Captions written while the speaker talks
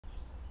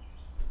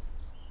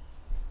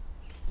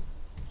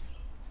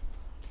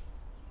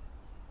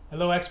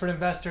Hello expert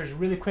investors,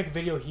 really quick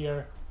video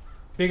here.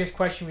 Biggest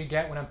question we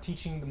get when I'm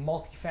teaching the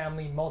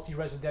multifamily,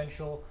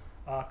 multi-residential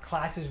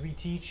classes we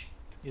teach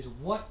is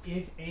what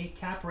is a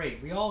cap rate?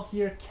 We all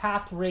hear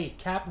cap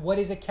rate. What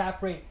is a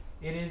cap rate?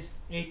 It is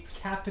a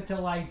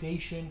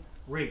capitalization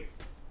rate.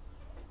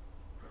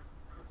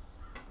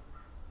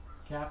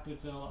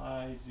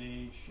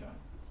 Capitalization.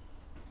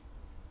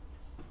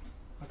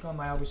 How come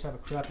I always have a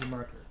crappy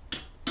marker?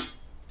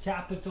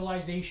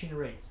 Capitalization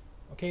rate.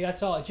 Okay,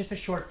 that's all. It's just a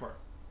short form.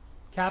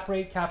 Cap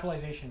rate,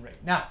 capitalization rate.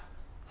 Now,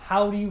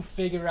 how do you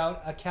figure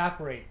out a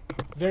cap rate?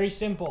 Very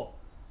simple.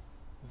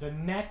 The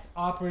net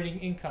operating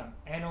income,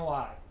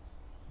 NOI,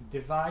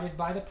 divided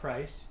by the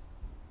price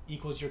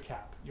equals your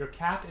cap. Your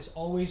cap is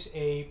always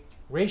a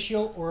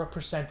ratio or a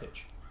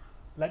percentage.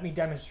 Let me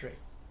demonstrate.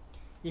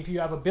 If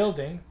you have a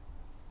building,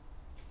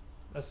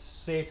 let's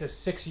say it's a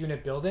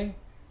 6-unit building,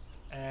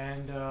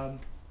 and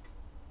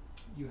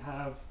you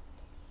have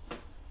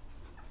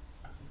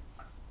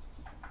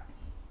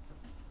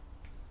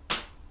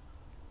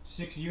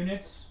six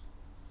units.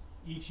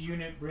 Each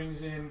unit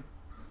brings in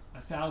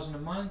 $1,000 a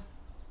month.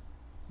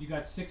 You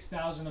got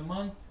 $6,000 a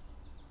month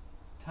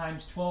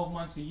times 12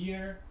 months a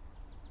year.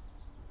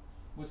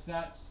 What's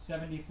that?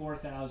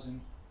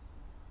 $74,000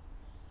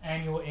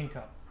 annual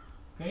income.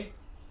 Okay?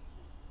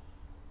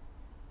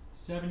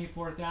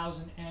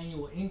 $74,000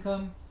 annual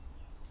income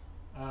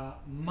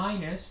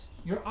minus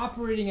your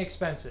operating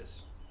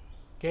expenses.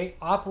 Okay?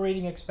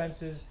 Operating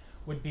expenses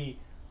would be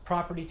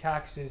property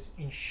taxes,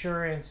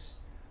 insurance,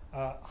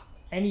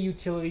 any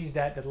utilities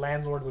that the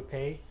landlord would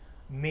pay,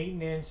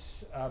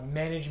 maintenance,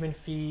 management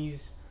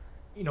fees,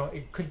 you know,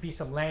 it could be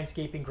some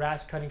landscaping,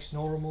 grass cutting,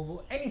 snow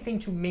removal, anything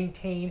to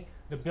maintain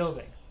the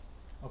building.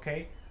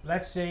 Okay,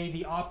 let's say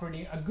the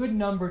operating, a good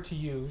number to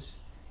use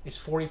is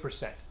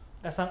 40%.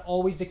 That's not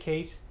always the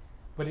case,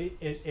 but it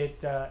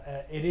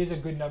is a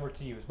good number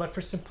to use. But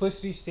for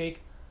simplicity's sake,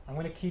 I'm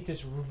going to keep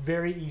this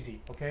very easy.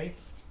 Okay,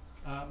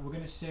 we're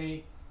going to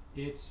say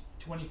it's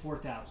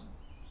 24,000.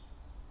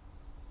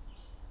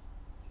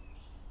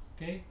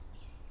 Okay,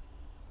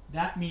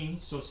 that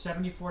means, so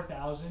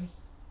 74,000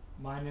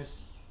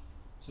 minus,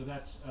 so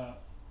that's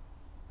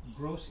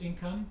gross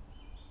income,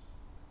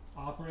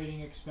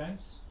 operating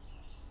expense,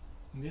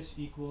 and this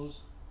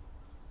equals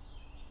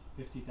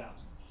 50,000.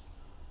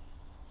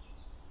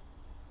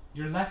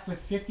 You're left with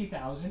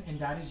 50,000, and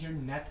that is your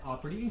net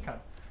operating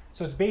income.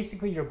 So it's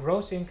basically your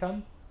gross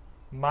income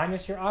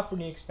minus your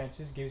operating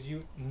expenses gives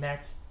you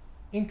net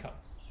income.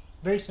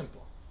 Very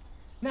simple.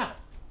 Now,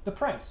 the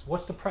price.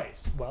 What's the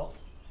price? Well,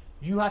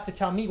 you have to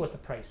tell me what the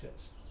price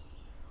is.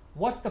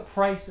 What's the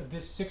price of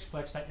this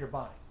sixplex that you're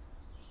buying?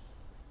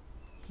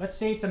 Let's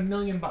say it's $1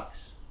 million.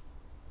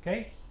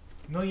 Okay?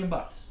 $1 million.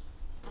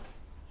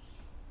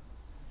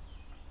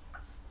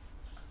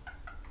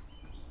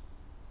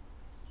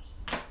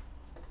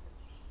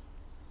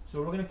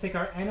 So we're going to take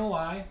our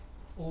NOI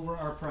over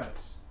our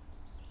price.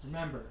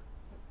 Remember,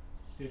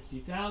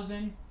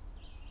 50,000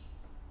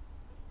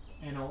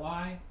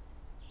 NOI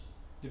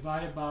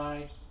divided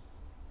by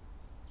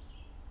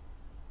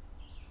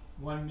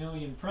 1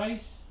 million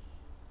price.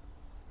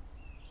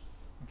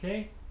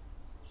 Okay,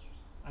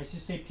 I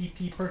should say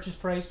PP, purchase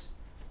price.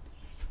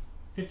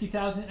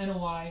 50,000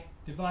 NOI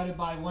divided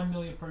by 1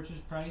 million purchase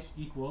price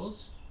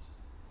equals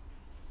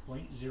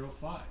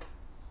 0.05.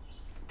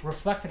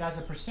 Reflected as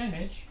a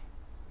percentage,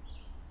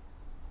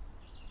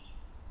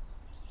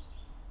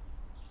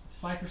 it's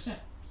 5%.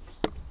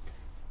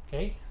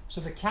 Okay,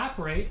 so the cap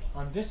rate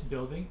on this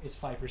building is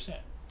 5%.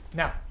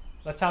 Now,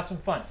 let's have some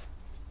fun.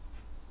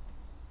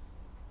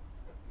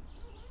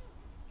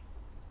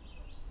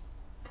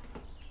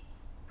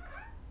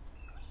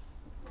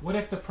 What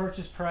if the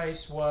purchase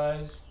price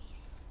was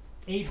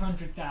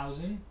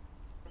 800,000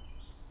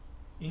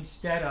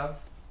 instead of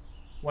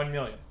 1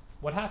 million?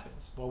 What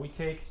happens? Well, we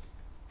take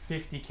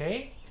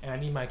 50K, and I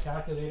need my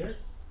calculator.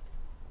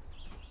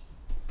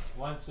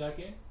 1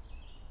 second.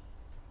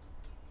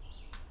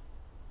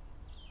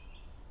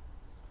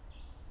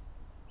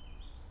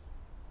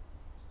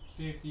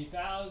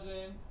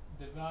 $50,000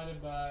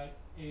 divided by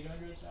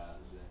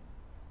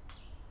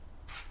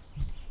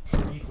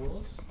 800,000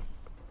 equals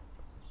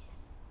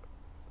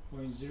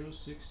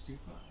 0.0625.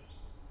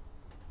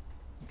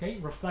 Okay,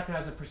 reflected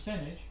as a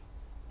percentage,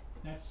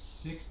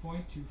 that's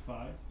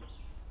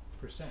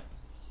 6.25%.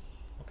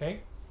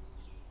 Okay,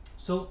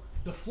 so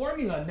the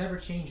formula never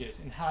changes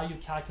in how you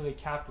calculate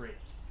cap rate.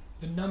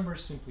 The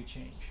numbers simply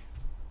change.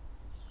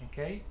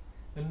 Okay,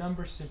 the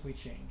numbers simply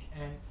change,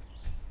 and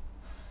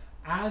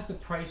as the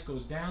price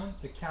goes down,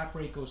 the cap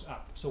rate goes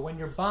up. So when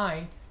you're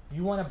buying,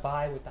 you want to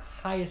buy with the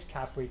highest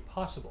cap rate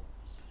possible,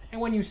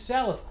 and when you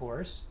sell, of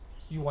course,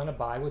 you want to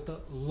buy with the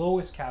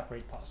lowest cap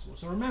rate possible.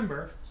 So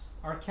remember,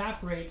 our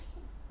cap rate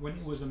when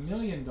it was $1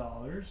 million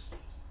was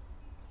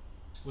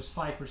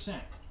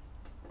 5%.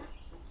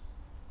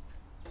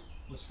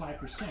 Was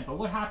 5%. But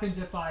what happens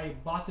if I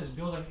bought this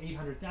building at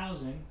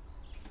 800,000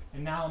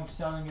 and now I'm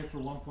selling it for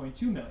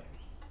 1.2 million?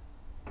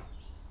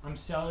 I'm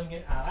selling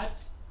it at,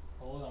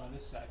 hold on a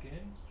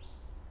second,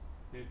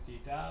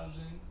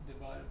 50,000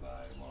 divided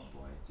by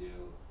 1.2.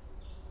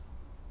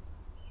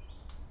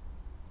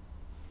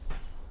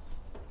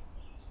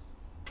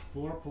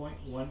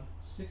 4.16%.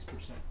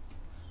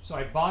 So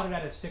I bought it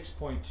at a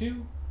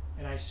 6.2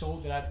 and I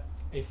sold it at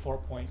a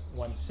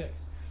 4.16.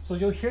 So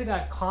you'll hear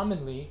that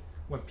commonly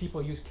when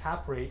people use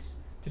cap rates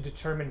to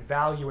determine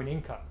value and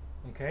income.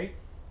 Okay?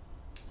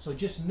 So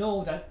just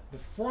know that the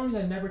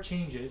formula never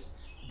changes.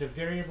 The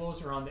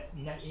variables are on the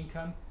net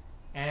income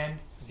and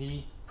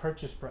the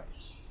purchase price.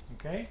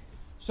 Okay?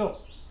 So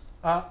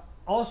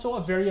also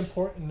a very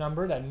important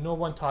number that no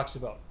one talks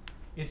about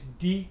is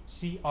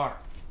DCR,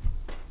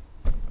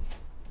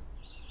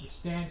 which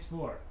stands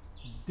for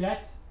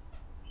debt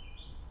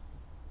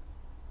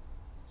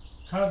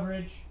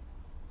coverage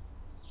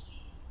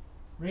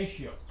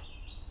ratio.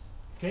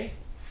 Okay?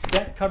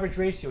 Debt coverage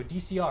ratio,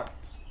 DCR.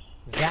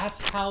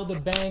 That's how the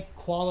bank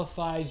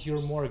qualifies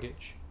your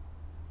mortgage.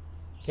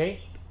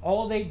 Okay?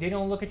 They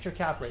don't look at your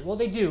cap rate. Well,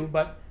 they do,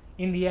 but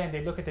in the end,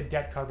 they look at the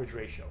debt coverage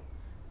ratio.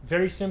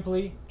 Very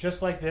simply,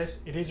 just like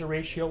this, it is a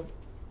ratio.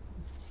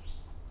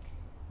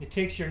 It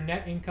takes your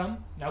net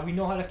income. Now we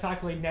know how to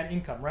calculate net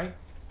income, right?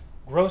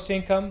 Gross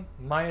income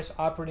minus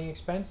operating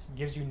expense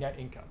gives you net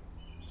income.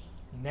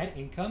 Net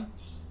income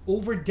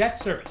over debt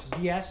service.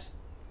 DS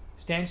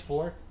stands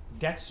for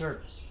debt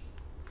service.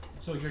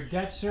 So your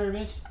debt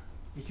service,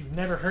 if you've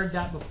never heard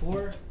that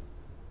before,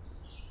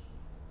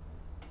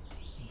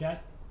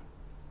 debt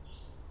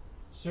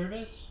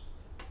service,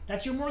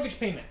 that's your mortgage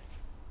payment.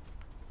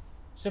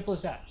 Simple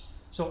as that.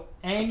 So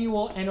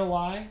annual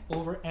NOI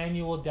over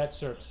annual debt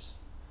service.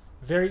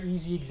 Very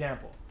easy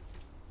example.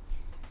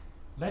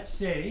 Let's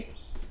say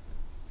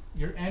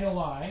your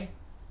NOI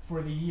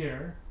for the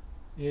year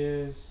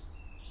is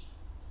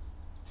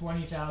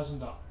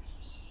 $20,000.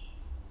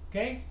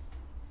 Okay?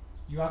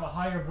 You have a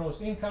higher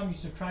gross income, you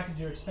subtracted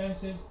your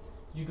expenses,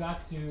 you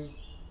got to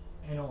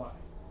NOI.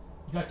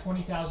 You got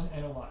 20,000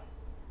 NOI.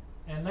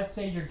 And let's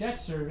say your debt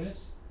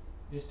service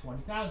is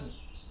 20,000.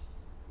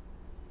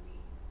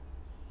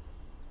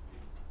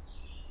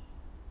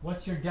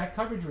 What's your debt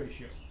coverage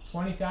ratio?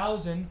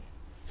 20,000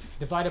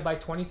 divided by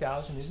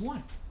 20,000 is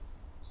 1.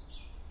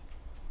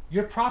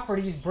 Your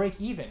property is break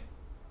even.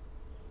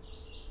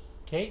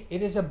 Okay?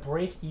 It is a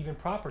break even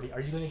property. Are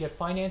you going to get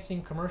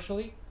financing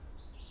commercially?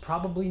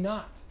 Probably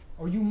not.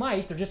 Or you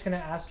might, they're just going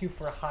to ask you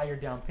for a higher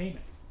down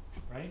payment,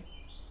 right?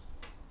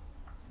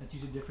 Let's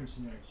use a different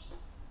scenario.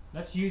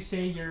 Let's use,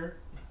 say, your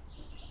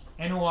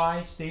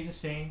NOI stays the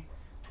same,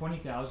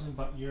 20,000,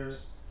 but your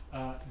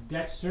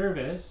debt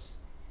service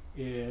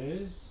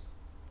is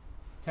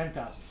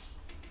 10,000.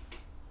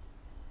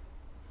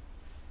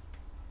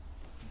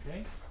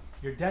 Okay?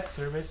 Your debt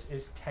service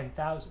is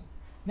 10,000.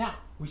 Now,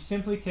 we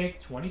simply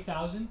take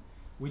 20,000,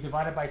 we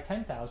divide it by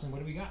 10,000, what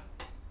do we got?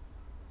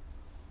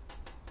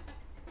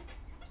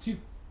 2.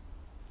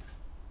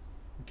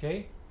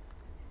 Okay?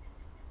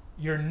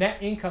 Your net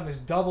income is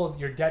double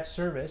your debt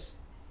service,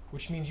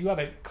 which means you have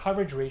a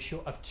coverage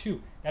ratio of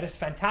 2. That is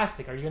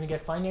fantastic. Are you going to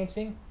get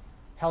financing?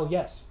 Hell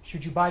yes.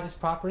 Should you buy this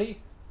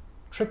property?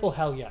 Triple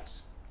hell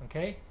yes.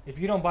 Okay? If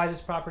you don't buy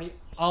this property,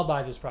 I'll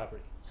buy this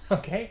property.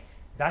 Okay?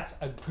 That's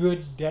a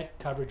good debt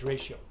coverage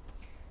ratio.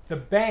 The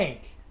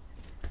bank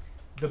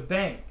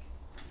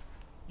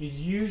is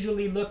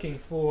usually looking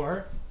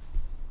for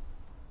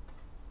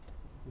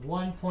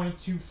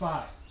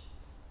 1.25.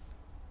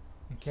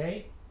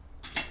 Okay?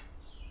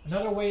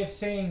 Another way of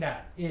saying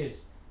that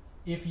is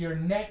if your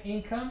net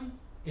income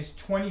is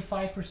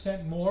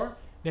 25% more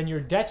than your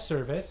debt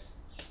service,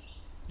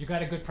 you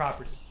got a good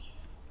property.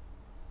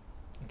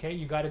 Okay?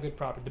 You got a good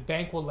property. The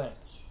bank will lend.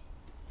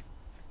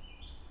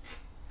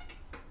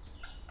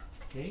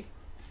 Okay?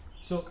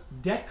 So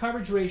debt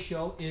coverage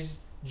ratio is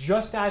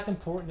just as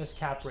important as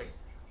cap rate.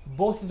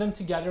 Both of them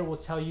together will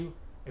tell you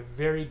a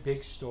very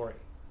big story.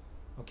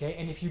 Okay?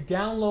 And if you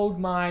download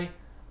my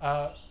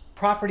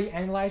property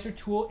analyzer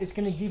tool, it's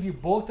going to give you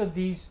both of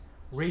these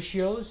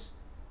ratios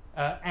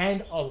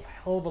and a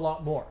hell of a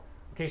lot more.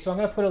 Okay, so I'm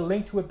going to put a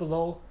link to it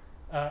below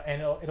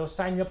and it'll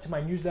sign you up to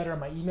my newsletter and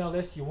my email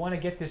list. You want to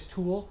get this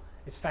tool.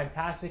 It's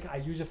fantastic. I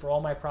use it for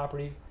all my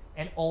properties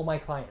and all my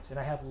clients, and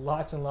I have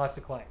lots and lots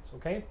of clients.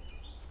 Okay,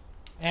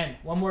 and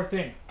one more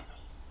thing,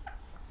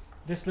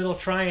 this little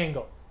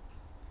triangle,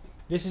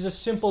 this is a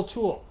simple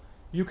tool.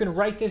 You can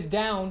write this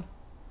down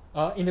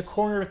in the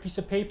corner of a piece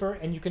of paper,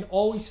 and you can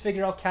always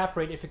figure out cap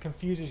rate if it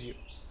confuses you.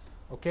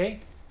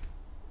 Okay?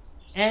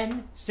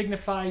 N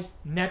signifies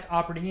net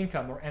operating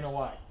income, or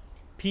NOI.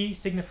 P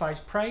signifies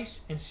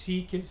price, and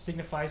C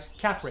signifies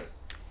cap rate.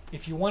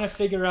 If you want to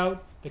figure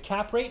out the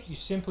cap rate, you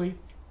simply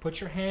put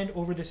your hand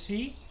over the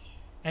C,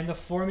 and the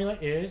formula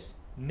is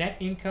net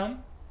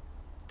income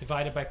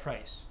divided by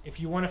price. If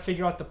you want to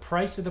figure out the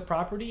price of the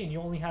property and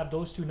you only have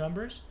those two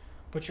numbers,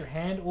 put your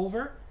hand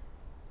over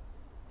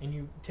and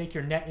you take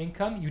your net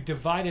income, you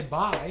divide it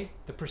by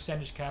the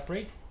percentage cap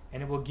rate,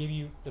 and it will give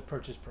you the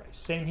purchase price.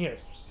 Same here.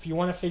 If you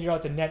want to figure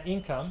out the net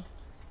income,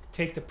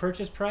 take the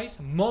purchase price,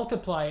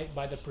 multiply it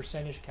by the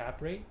percentage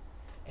cap rate,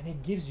 and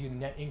it gives you the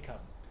net income.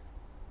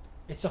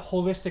 It's a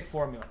holistic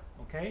formula,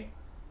 okay?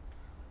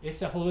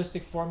 It's a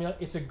holistic formula.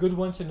 It's a good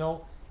one to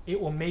know. It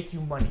will make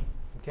you money.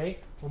 Okay?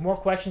 For more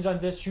questions on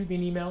this, shoot me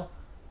an email.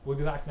 We'll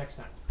be back next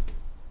time.